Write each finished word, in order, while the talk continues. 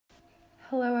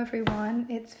Hello everyone,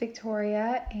 it's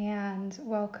Victoria and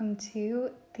welcome to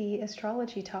the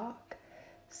astrology talk.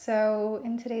 So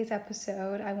in today's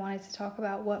episode, I wanted to talk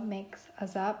about what makes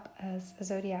us up as a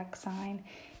zodiac sign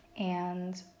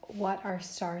and what our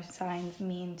star signs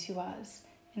mean to us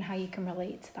and how you can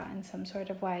relate to that in some sort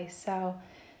of way. So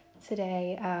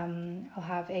today I'll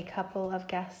have a couple of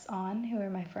guests on who are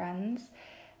my friends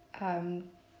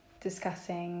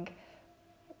discussing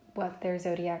what their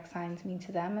zodiac signs mean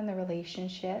to them and the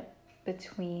relationship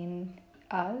between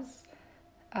us,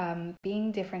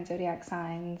 being different zodiac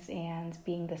signs and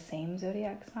being the same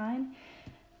zodiac sign.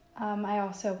 I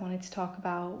also wanted to talk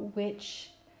about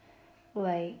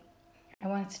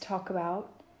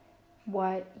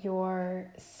what your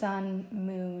sun,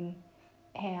 moon,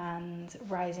 and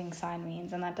rising sign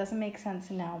means. And that doesn't make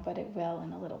sense now, but it will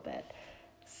in a little bit.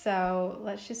 So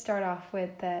let's just start off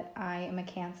with that I am a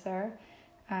Cancer.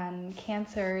 And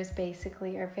Cancers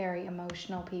basically are very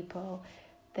emotional people.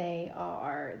 They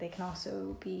can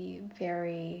also be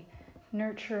very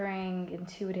nurturing,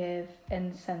 intuitive,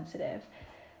 and sensitive.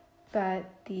 But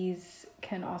these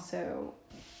can also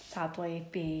sadly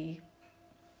be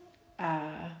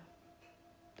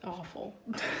awful.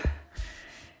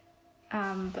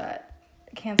 But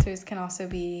Cancers can also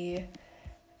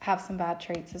have some bad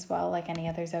traits as well, like any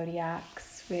other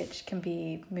zodiacs, which can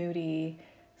be moody,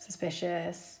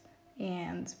 suspicious,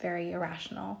 and very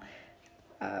irrational,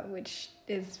 which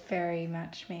is very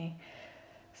much me.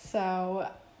 So,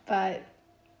 but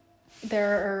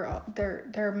there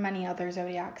are many other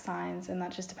zodiac signs, and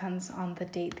that just depends on the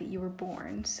date that you were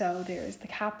born. So there's the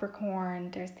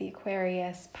Capricorn, there's the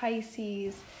Aquarius,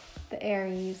 Pisces, the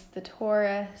Aries, the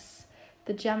Taurus,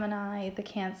 the Gemini, the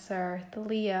Cancer, the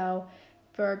Leo,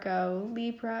 Virgo,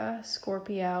 Libra,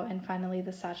 Scorpio, and finally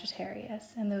the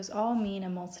Sagittarius. And those all mean a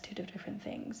multitude of different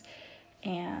things.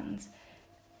 And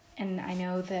I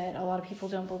know that a lot of people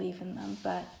don't believe in them,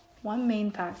 but one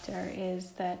main factor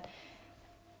is that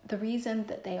the reason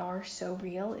that they are so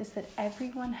real is that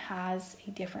everyone has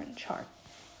a different chart.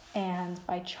 And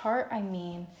by chart, I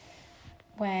mean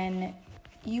when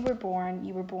you were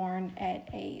born at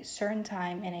a certain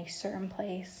time in a certain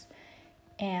place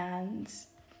and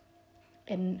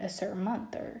in a certain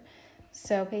month.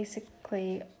 So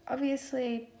basically,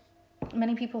 obviously,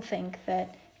 many people think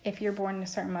that if you're born in a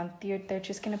certain month, they're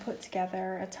just going to put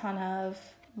together a ton of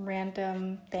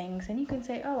random things, and you can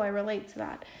say, oh, I relate to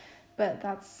that. But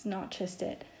that's not just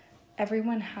it.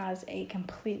 Everyone has a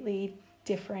completely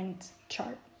different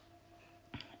chart.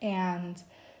 And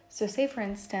so say, for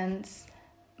instance,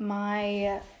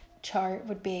 my chart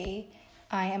would be,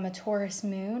 I am a Taurus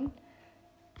moon,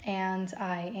 and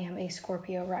I am a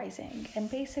Scorpio rising.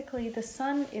 And basically the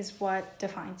sun is what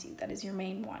defines you. That is your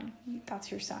main one.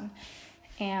 That's your sun.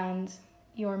 And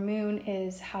your moon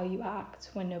is how you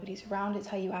act when nobody's around. It's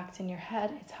how you act in your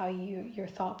head. It's how your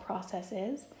thought process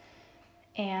is.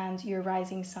 And your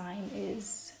rising sign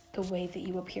is the way that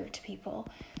you appear to people.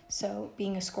 So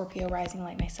being a Scorpio rising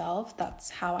like myself,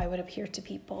 that's how I would appear to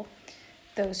people.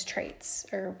 Those traits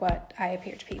are what I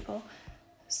appear to people.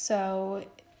 So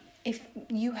if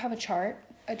you have a chart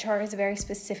is a very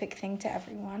specific thing to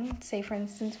everyone. Say, for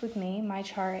instance, with me, my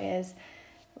chart is,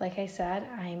 like I said,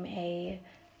 I'm a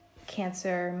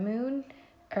Cancer moon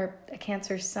or a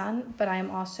Cancer sun, but I'm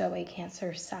also a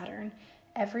Cancer Saturn.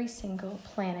 Every single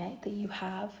planet that you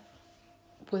have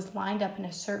was lined up in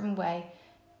a certain way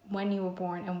when you were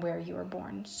born and where you were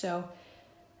born. So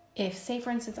if, say,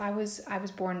 for instance, I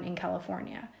was born in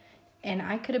California, and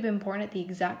I could have been born at the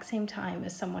exact same time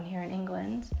as someone here in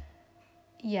England,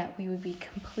 yet we would be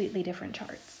completely different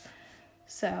charts.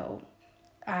 So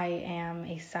I am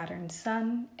a Saturn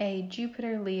sun, a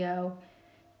Jupiter Leo,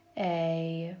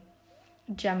 a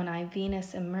Gemini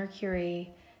Venus and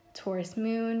Mercury, Taurus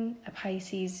moon, a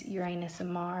Pisces Uranus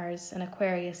and Mars, an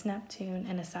Aquarius Neptune,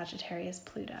 and a Sagittarius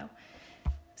Pluto.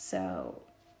 So,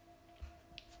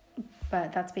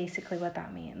 but that's basically what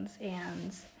that means.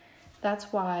 And that's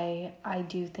why I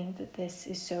do think that this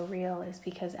is so real, is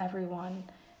because everyone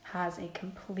has a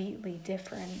completely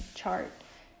different chart,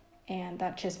 and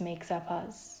that just makes up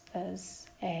us as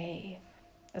a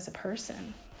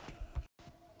person.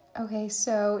 Okay,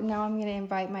 so now I'm going to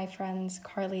invite my friends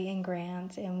Carly and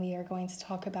Grant, and we are going to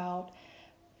talk about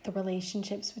the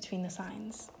relationships between the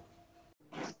signs.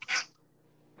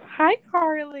 Hi,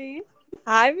 Carly.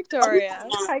 Hi, Victoria.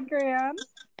 Hi, Grant.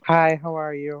 Hi, how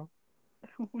are you?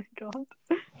 Oh my god.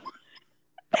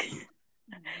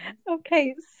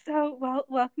 Okay, so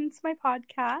welcome to my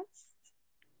podcast.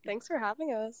 Thanks for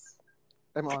having us.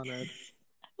 I'm honored.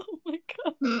 Oh my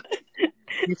god.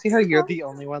 You see how you're the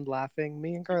only one laughing?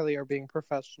 Me and Carly are being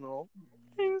professional.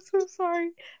 I'm so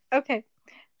sorry. Okay.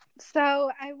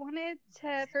 So I wanted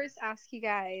to first ask you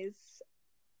guys,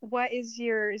 what is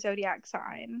your zodiac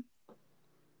sign?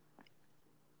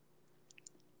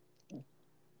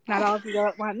 Not all of you go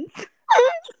at once.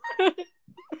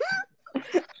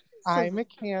 I'm a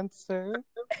Cancer.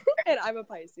 And I'm a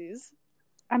Pisces.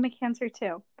 I'm a Cancer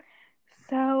too.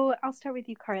 So I'll start with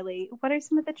you, Carly. What are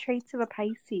some of the traits of a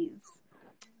Pisces?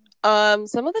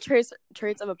 Some of the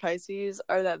traits of a Pisces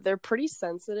are that they're pretty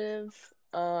sensitive.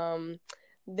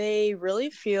 They really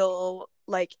feel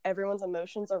like everyone's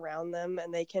emotions around them,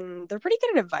 and they're pretty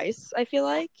good at advice, I feel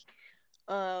like.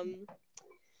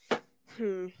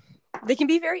 They can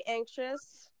be very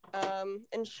anxious,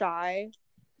 and shy.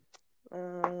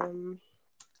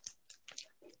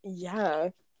 Yeah.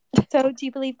 So do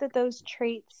you believe that those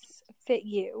traits fit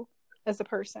you as a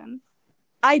person?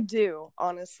 I do,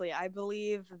 honestly. I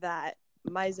believe that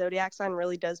my zodiac sign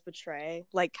really does betray,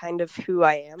 like, kind of who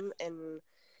I am, and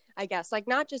I guess, like,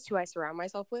 not just who I surround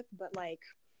myself with, but, like,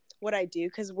 what I do,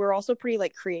 because we're also pretty,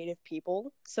 like, creative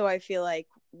people, so I feel like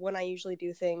when I usually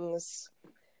do things,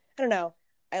 I don't know,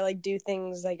 I, like, do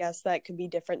things, I guess, that could be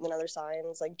different than other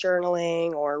signs, like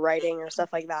journaling or writing or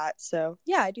stuff like that, so,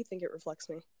 yeah, I do think it reflects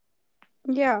me.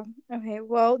 Yeah. Okay.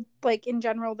 Well, like, in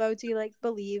general, though, do you, like,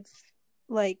 believe,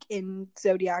 like, in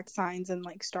zodiac signs and,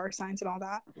 like, star signs and all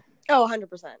that? Oh,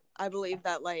 100%. I believe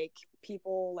that, like,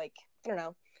 people, like, I don't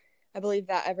know, I believe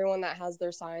that everyone that has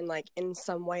their sign, like, in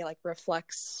some way, like,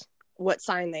 reflects what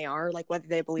sign they are, like, whether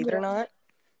they believe it or not.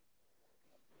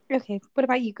 Okay. What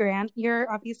about you, Grant?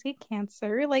 You're obviously a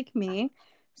Cancer, like me.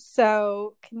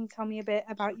 So can you tell me a bit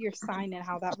about your sign and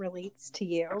how that relates to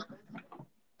you?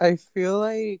 I feel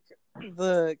like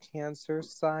the Cancer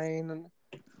sign,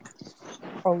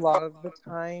 a lot of the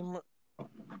time,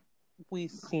 we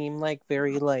seem like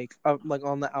very like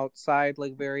on the outside,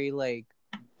 like very like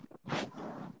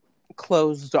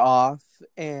closed off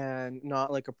and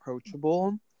not like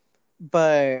approachable.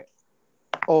 But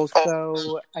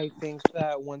also, I think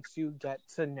that once you get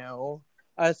to know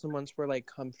us and once we're like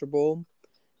comfortable,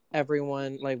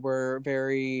 everyone like we're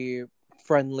very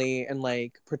friendly and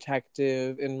like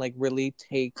protective and like really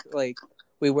take like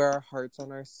we wear our hearts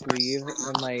on our sleeve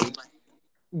and like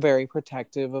very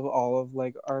protective of all of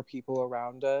like our people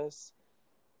around us.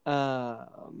 I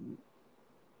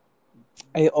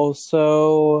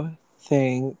also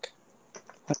think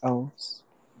what else?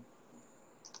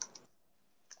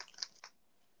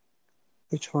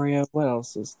 Victoria, what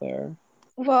else is there?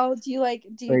 Well, do you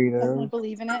definitely Creative.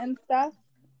 believe in it and stuff?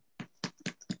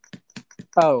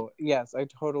 Oh, yes, I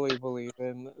totally believe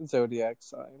in zodiac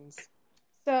signs.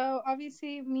 So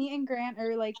obviously me and Grant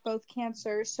are like both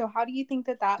Cancer. So how do you think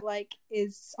that like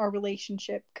is our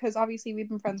relationship? Because obviously we've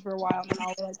been friends for a while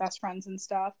now, we're like best friends and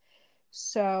stuff.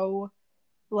 So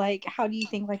like how do you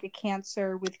think like a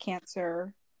Cancer with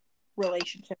Cancer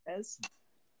relationship is?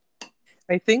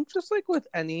 I think just like with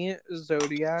any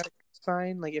zodiac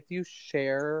sign, like if you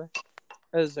share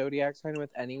a zodiac sign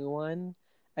with anyone,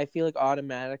 I feel like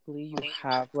automatically you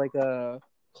have like a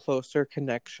closer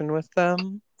connection with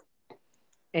them.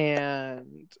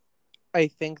 And I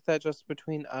think that just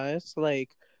between us,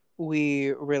 like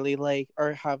we really like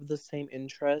or have the same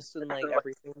interests in like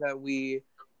everything that we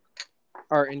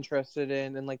are interested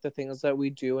in and like the things that we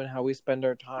do and how we spend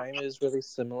our time is really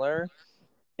similar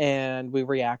and we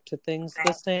react to things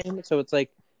the same. So it's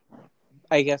like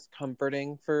I guess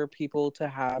comforting for people to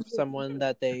have someone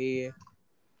that they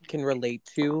can relate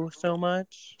to so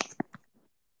much.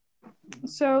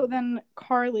 So then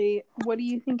Carly, what do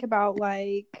you think about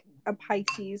like a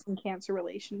Pisces and Cancer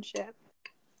relationship?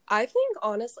 I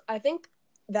think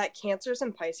that Cancers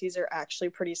and Pisces are actually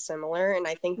pretty similar, and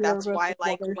I think You're that's both why,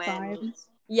 like, water signs.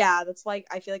 yeah, that's like,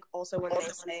 I feel like also when they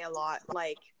say a lot,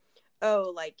 like,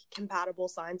 oh, like, compatible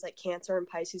signs, like, Cancer and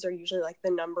Pisces are usually, like,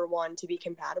 the number one to be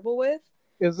compatible with.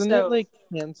 Isn't it So, like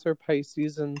Cancer,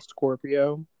 Pisces, and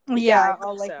Scorpio? yeah, I Yeah,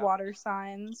 all think like so. water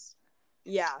signs.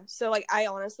 Yeah, so, like, I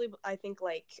think,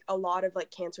 like, a lot of,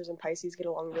 like, Cancers and Pisces get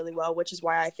along really well, which is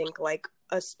why I think, like,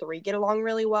 us three get along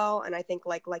really well, and I think,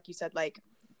 like you said, like,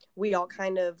 we all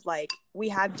kind of, like, we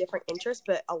have different interests,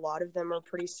 but a lot of them are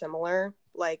pretty similar.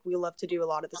 Like, we love to do a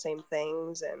lot of the same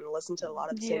things and listen to a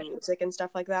lot of the same music and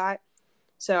stuff like that.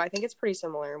 So I think it's pretty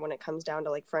similar when it comes down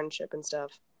to, like, friendship and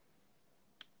stuff.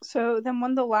 So then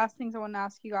one of the last things I want to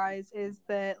ask you guys is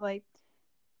that like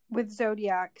with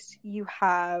zodiacs, you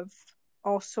have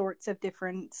all sorts of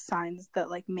different signs that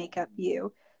like make up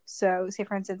you. So say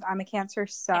for instance, I'm a Cancer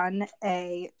sun,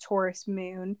 a Taurus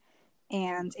moon,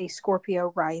 and a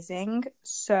Scorpio rising.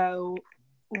 So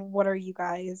what are you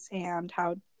guys and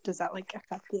how does that like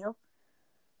affect you?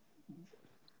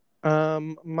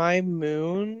 My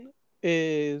moon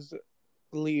is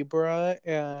Libra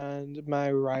and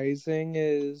my rising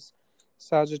is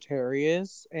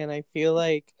Sagittarius, and I feel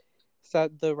like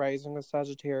the rising of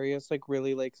Sagittarius like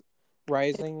really like It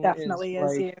rising is definitely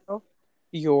is like you.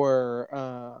 your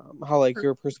how like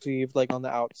you're perceived like on the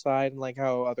outside and like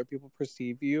how other people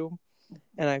perceive you.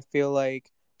 And I feel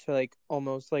like to like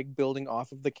almost like building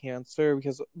off of the Cancer,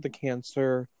 because the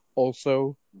Cancer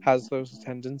also has those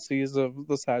tendencies of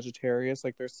the Sagittarius,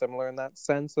 like they're similar in that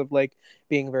sense of like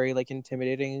being very like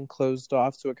intimidating and closed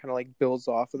off, so it kind of like builds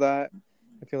off of that.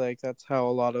 I feel like that's how a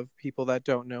lot of people that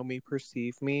don't know me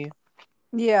perceive me.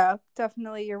 Yeah,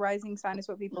 definitely. Your rising sign is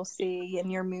what people see, and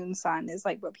your moon sign is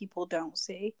like what people don't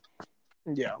see.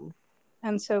 Yeah.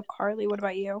 And so, Carly, what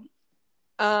about you?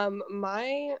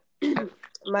 My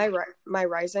my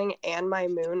rising and my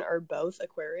moon are both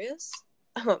Aquarius.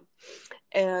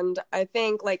 And I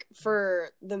think like for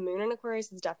the moon in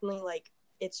Aquarius, it's definitely like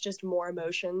it's just more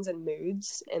emotions and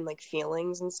moods and like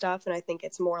feelings and stuff. And I think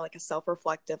it's more like a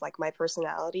self-reflective, like my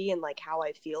personality and like how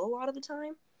I feel a lot of the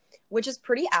time, which is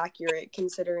pretty accurate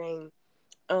considering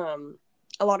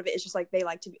a lot of it is just like they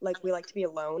like to be like we like to be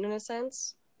alone in a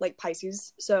sense, like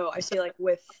Pisces. So I feel like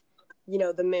with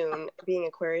the moon being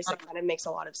Aquarius, it kind of makes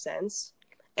a lot of sense.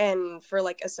 And for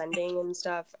like ascending and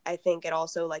stuff, I think it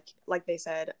also like they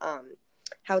said,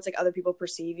 how it's like other people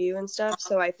perceive you and stuff.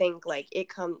 So I think like it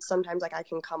comes sometimes like I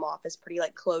can come off as pretty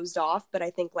like closed off, but I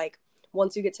think like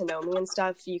once you get to know me and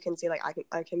stuff, you can see like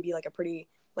I can be like a pretty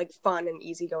like fun and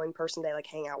easygoing person to like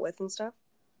hang out with and stuff.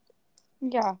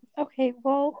 Yeah. Okay.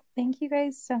 Well, thank you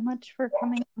guys so much for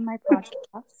coming on my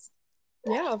podcast.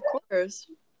 Yeah, of course.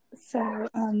 So,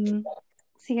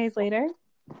 see you guys later.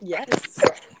 Yes.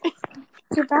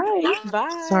 Goodbye.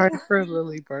 Bye. Sorry for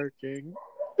Lily barking.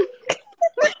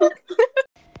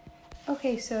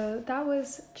 Okay, so that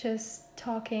was just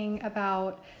talking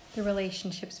about the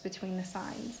relationships between the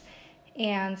signs.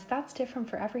 And that's different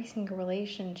for every single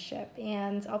relationship.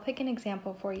 And I'll pick an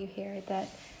example for you here that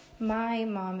my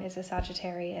mom is a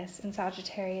Sagittarius, and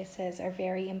Sagittariuses are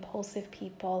very impulsive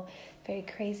people, very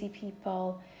crazy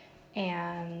people,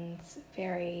 and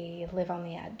very live on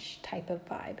the edge type of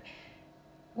vibe.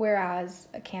 Whereas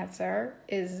a Cancer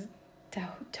is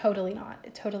totally not,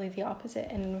 totally the opposite.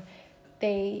 And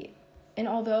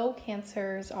although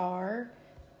Cancers are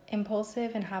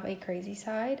impulsive and have a crazy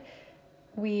side,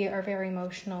 we are very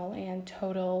emotional and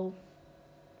total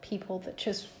people that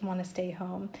just want to stay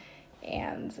home.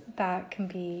 And that can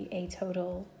be a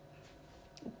total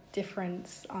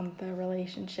difference on the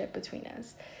relationship between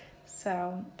us.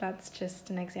 So that's just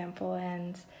an example.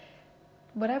 And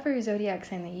whatever zodiac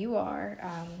sign that you are,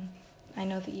 I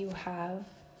know that you have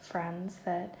friends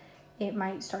that it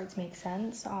might start to make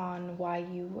sense on why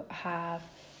you have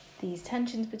these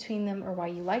tensions between them or why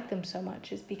you like them so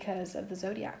much is because of the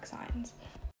zodiac signs.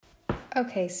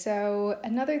 Okay, so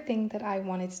another thing that I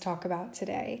wanted to talk about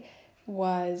today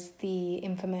was the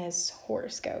infamous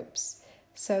horoscopes.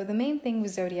 So the main thing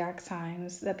with zodiac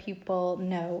signs that people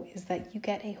know is that you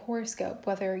get a horoscope,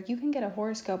 whether you can get a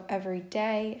horoscope every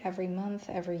day, every month,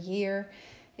 every year.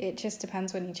 It just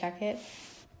depends when you check it.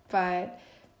 But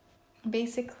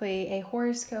basically, a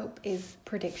horoscope is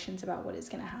predictions about what is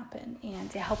going to happen,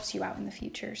 and it helps you out in the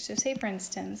future. So say, for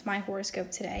instance, my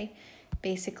horoscope today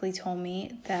basically told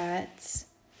me that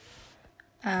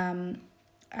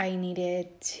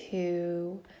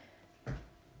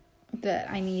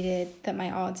that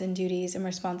my odds and duties and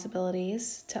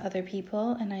responsibilities to other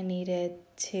people, and I needed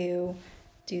to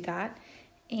do that,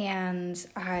 and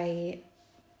I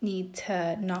need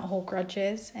to not hold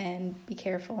grudges and be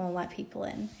careful and let people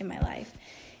in my life,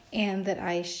 and that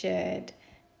I should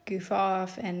goof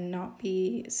off and not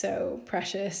be so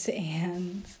precious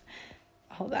and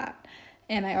all that.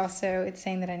 And it's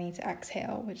saying that I need to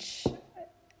exhale,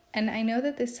 and I know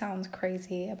that this sounds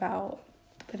crazy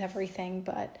with everything,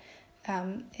 but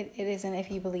it isn't if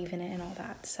you believe in it and all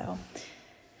that. So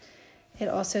it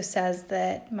also says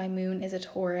that my moon is a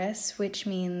Taurus, which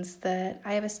means that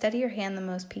I have a steadier hand than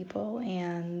most people,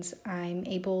 and I'm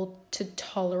able to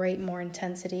tolerate more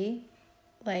intensity.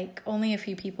 Like, only a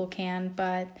few people can,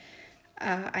 but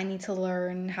I need to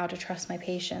learn how to trust my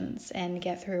patience and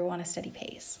get through on a steady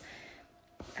pace.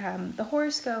 The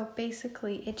horoscope,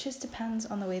 basically, it just depends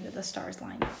on the way that the stars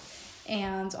line up.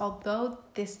 And although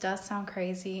this does sound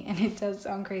crazy, and it does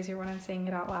sound crazier when I'm saying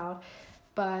it out loud,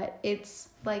 but it's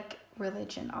like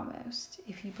religion almost.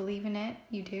 If you believe in it,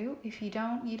 you do. If you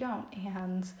don't, you don't.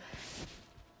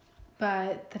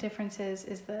 But the difference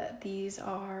is that these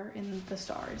are in the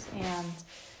stars, and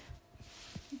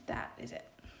that is it.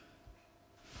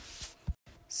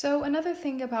 So another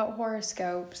thing about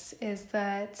horoscopes is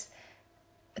that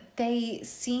they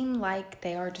seem like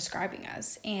they are describing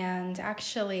us. And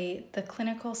actually, the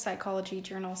Clinical Psychology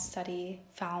Journal study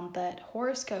found that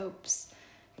horoscopes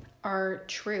are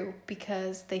true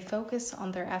because they focus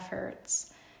on their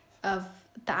efforts of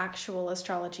the actual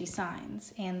astrology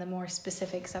signs and the more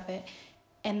specifics of it.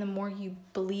 And the more you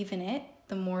believe in it,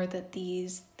 the more that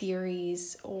these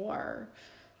theories or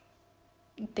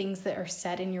things that are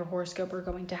said in your horoscope are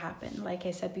going to happen. Like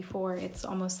I said before, it's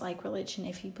almost like religion.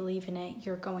 If you believe in it,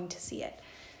 you're going to see it.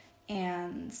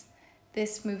 And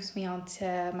this moves me on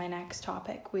to my next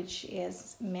topic, which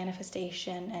is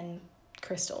manifestation and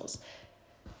crystals.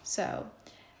 So,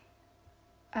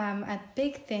 a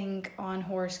big thing on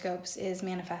horoscopes is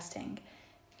manifesting.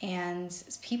 And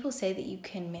people say that you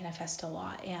can manifest a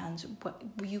lot, and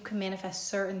you can manifest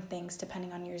certain things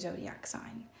depending on your zodiac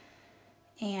sign.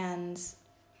 And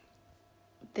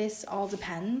this all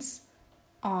depends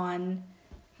on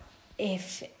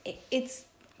if it's,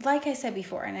 like I said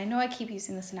before, and I know I keep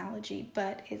using this analogy,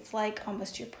 but it's like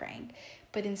almost you're praying.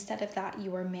 But instead of that,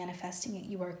 you are manifesting it.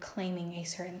 You are claiming a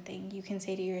certain thing. You can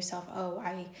say to yourself,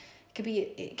 it could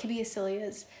be as silly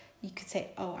as you could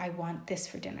say, oh, I want this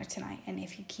for dinner tonight. And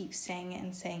if you keep saying it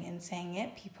and saying it and saying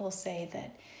it, people say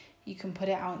that you can put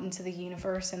it out into the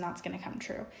universe and that's going to come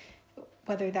true.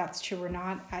 Whether that's true or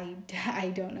not,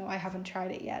 I don't know. I haven't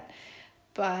tried it yet.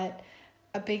 But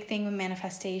a big thing with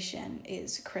manifestation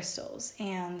is crystals.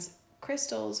 And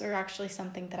crystals are actually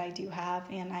something that I do have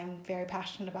and I'm very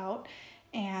passionate about.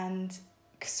 And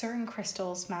certain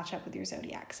crystals match up with your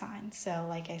zodiac sign. So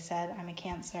like I said, I'm a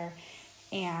Cancer,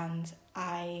 and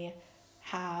I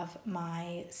have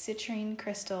my citrine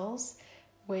crystals,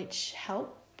 which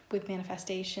help with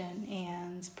manifestation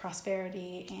and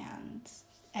prosperity and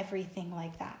everything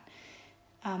like that.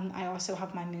 I also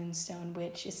have my moonstone,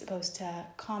 which is supposed to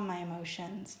calm my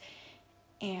emotions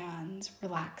and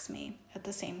relax me at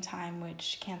the same time,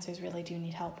 which Cancers really do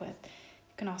need help with.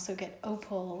 You can also get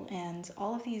opal and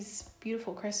all of these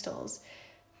beautiful crystals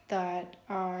that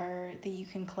you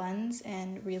can cleanse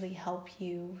and really help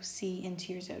you see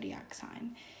into your zodiac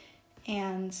sign.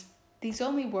 And these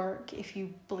only work if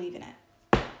you believe in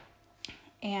it.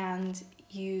 And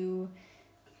you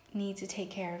need to take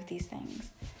care of these things.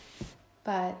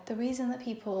 But the reason that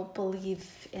people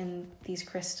believe in these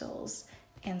crystals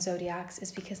and zodiacs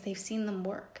is because they've seen them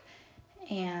work.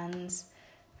 And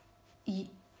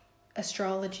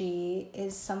astrology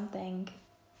is something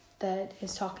that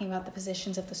is talking about the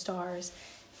positions of the stars.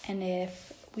 And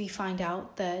if we find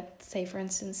out that, say for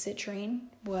instance, citrine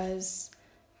was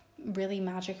really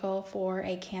magical for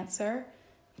a Cancer,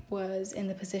 was in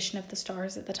the position of the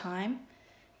stars at the time,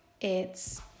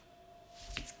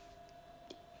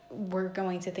 we're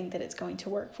going to think that it's going to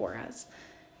work for us.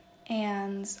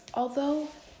 And although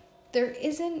there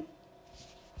isn't...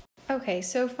 Okay,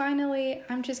 so finally,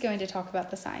 I'm just going to talk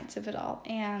about the science of it all.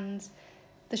 And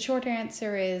the short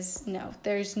answer is no.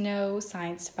 There's no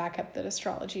science to back up that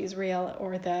astrology is real,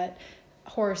 or that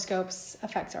horoscopes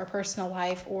affect our personal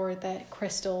life, or that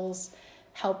crystals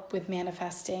help with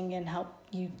manifesting and help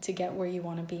you to get where you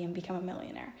want to be and become a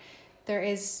millionaire.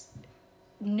 There's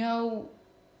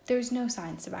no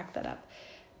science to back that up.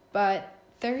 But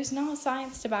there's no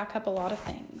science to back up a lot of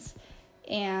things.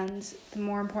 And the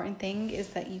more important thing is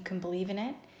that you can believe in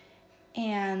it.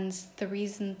 And the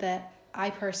reason that I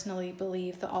personally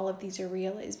believe that all of these are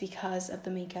real is because of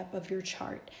the makeup of your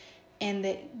chart. And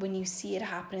that when you see it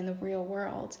happen in the real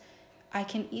world, I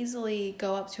can easily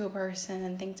go up to a person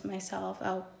and think to myself,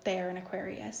 oh, they're an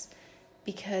Aquarius.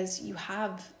 Because you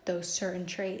have those certain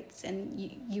traits, and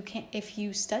you can, if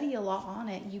you study a lot on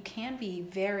it, you can be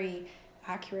very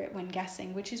accurate when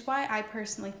guessing, which is why I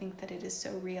personally think that it is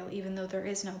so real, even though there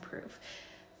is no proof.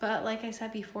 But like I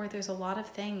said before, there's a lot of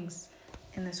things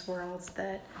in this world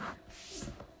that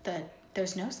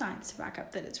there's no science to back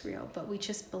up that it's real, but we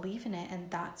just believe in it,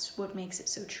 and that's what makes it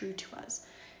so true to us.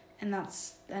 And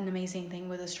that's an amazing thing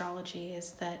with astrology,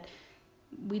 is that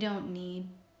we don't need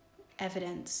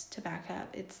evidence to back up.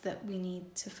 It's that we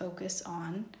need to focus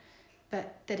on,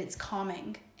 but that it's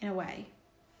calming in a way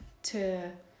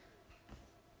to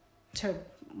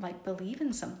like believe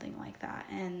in something like that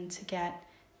and to get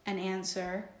an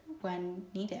answer when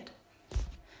needed.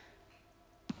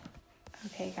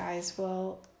 Okay guys,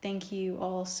 well, thank you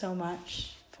all so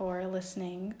much for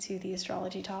listening to the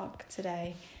astrology talk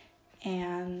today,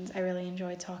 and I really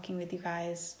enjoyed talking with you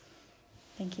guys.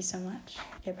 Thank you so much.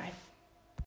 Okay, bye.